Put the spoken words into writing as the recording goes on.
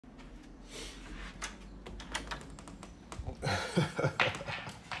What's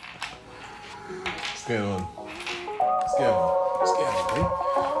going on? What's going on? What's going on, eh?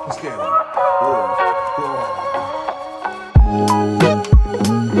 What's going on? Whoa.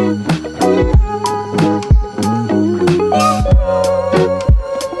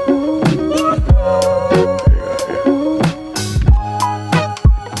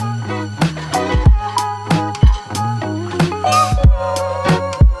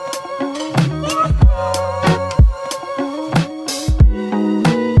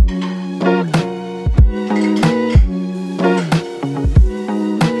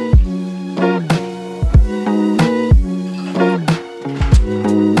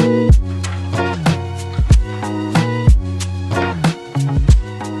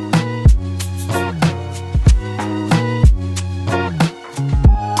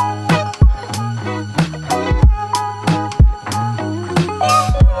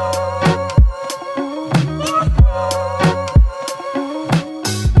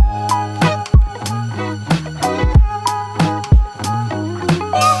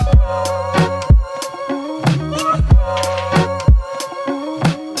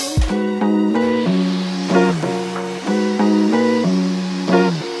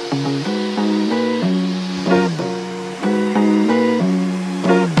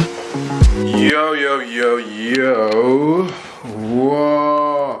 Yo,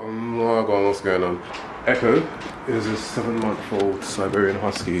 what's going on? Echo is a 7-month-old Siberian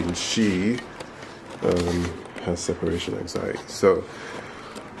husky, and she has separation anxiety. So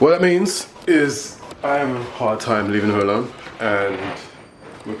what that means is I am having a hard time leaving her alone, and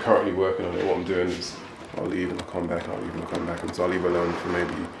we're currently working on it. What I'm doing is I'll leave and I'll come back, I'll leave and I'll come back, and so I'll leave her alone for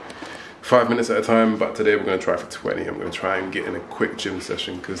maybe 5 minutes at a time, but today we're going to try for 20. I'm going to try and get in a quick gym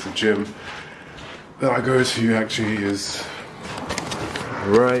session, because the gym that I go to actually is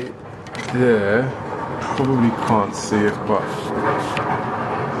right there. Probably can't see it, but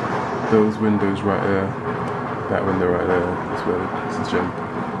those windows right there, that window right there, that's where it's the gym.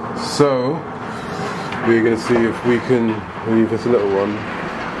 So we're going to see if we can leave this little one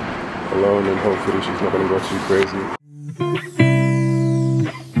alone, and hopefully she's not going to go too crazy.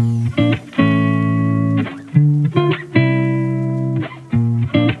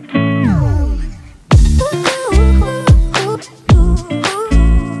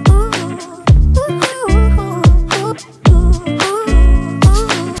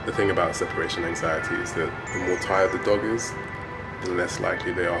 Separation anxiety is that the more tired the dog is, the less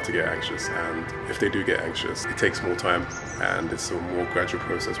likely they are to get anxious, and if they do get anxious, it takes more time and it's a more gradual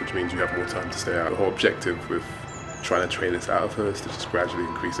process, which means you have more time to stay out. The whole objective with trying to train this out of her is to just gradually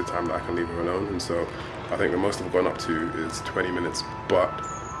increase the time that I can leave her alone, and so I think the most I've gone up to is 20 minutes, but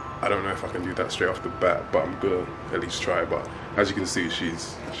I don't know if I can do that straight off the bat, but I'm gonna at least try. But as you can see,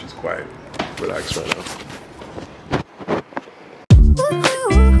 she's quite relaxed right now.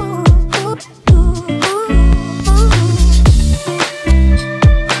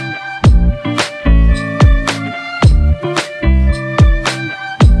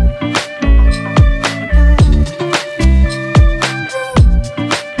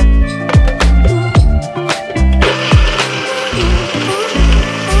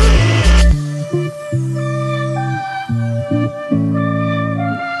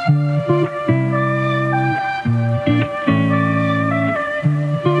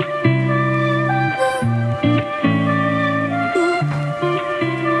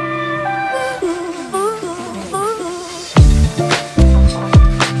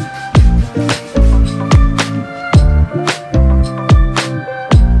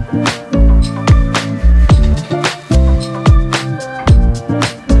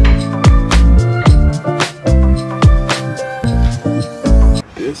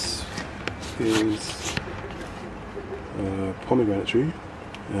 Pomegranate tree,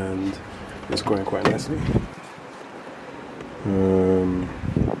 and it's growing quite nicely.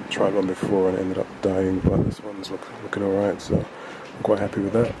 Tried one before and ended up dying, but this one's looking alright, so I'm quite happy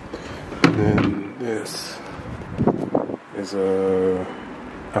with that. And then this is a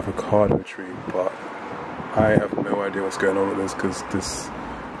avocado tree, but I have no idea what's going on with this, because this,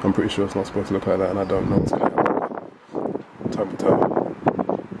 I'm pretty sure it's not supposed to look like that, and I don't know what's going to happen. Time to tell.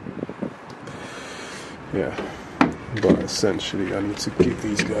 Yeah. But essentially I need to give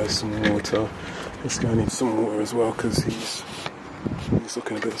these guys some water. This guy needs some water as well, because he's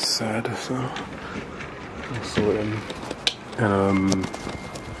looking a bit sad, so I'll sort him. And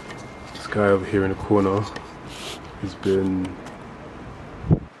this guy over here in the corner has been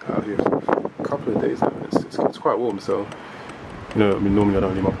out here for a couple of days now. It's quite warm, so you know, I mean, normally I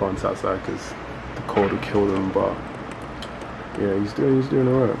don't leave my plants outside because the cold would kill them, but yeah, he's doing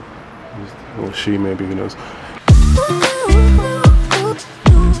alright. Or she, maybe, who knows.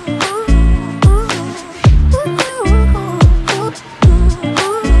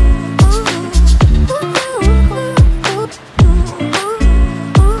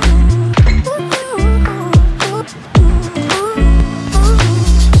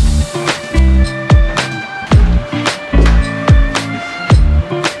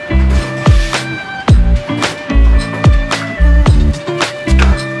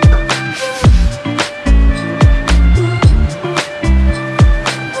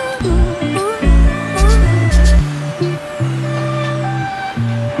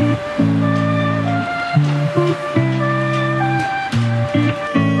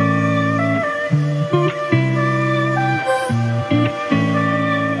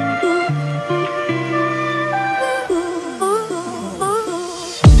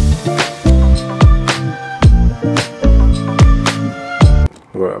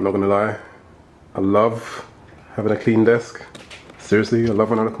 I'm not gonna lie. I love having a clean desk. Seriously, I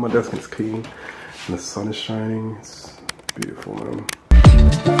love when I look at my desk and it's clean and the sun is shining. It's beautiful, man.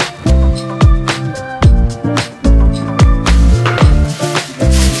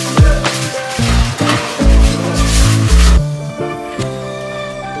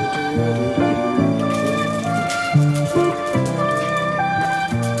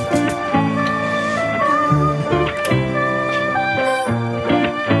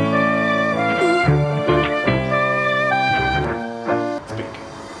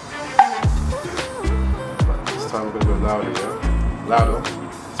 Louder, yeah? Louder.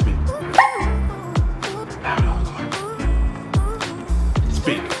 Speak. Louder, come on.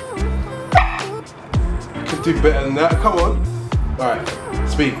 Speak. You can do better than that, come on. Alright,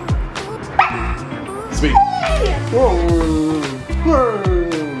 speak. Speak.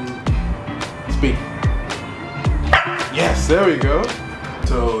 Speak. Yes, there we go.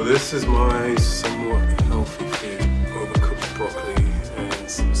 So this is my somewhat healthy food. Overcooked broccoli and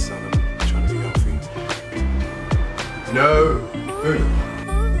some salad. Trying to be healthy. No!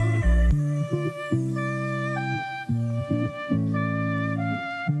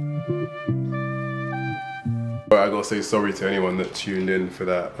 I gotta say sorry to anyone that tuned in for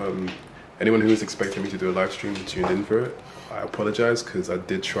that. Anyone who was expecting me to do a live stream and tuned in for it, I apologize because I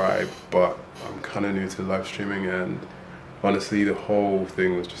did try, but I'm kind of new to live streaming, and honestly the whole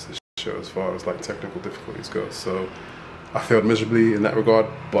thing was just a show as far as like technical difficulties go. So I failed miserably in that regard,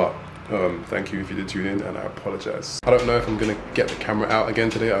 but thank you if you did tune in, and I apologize. I don't know if I'm gonna get the camera out again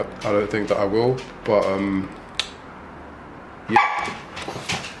today. I don't think that I will, but yeah.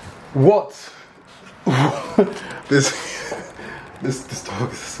 What? this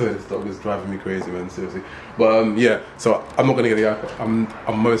dog is driving me crazy, man, seriously. But yeah, so I'm not gonna get the I'm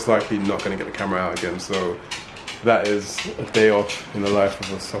most likely not gonna get the camera out again. So that is a day off in the life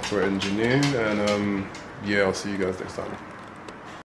of a software engineer, and yeah, I'll see you guys next time.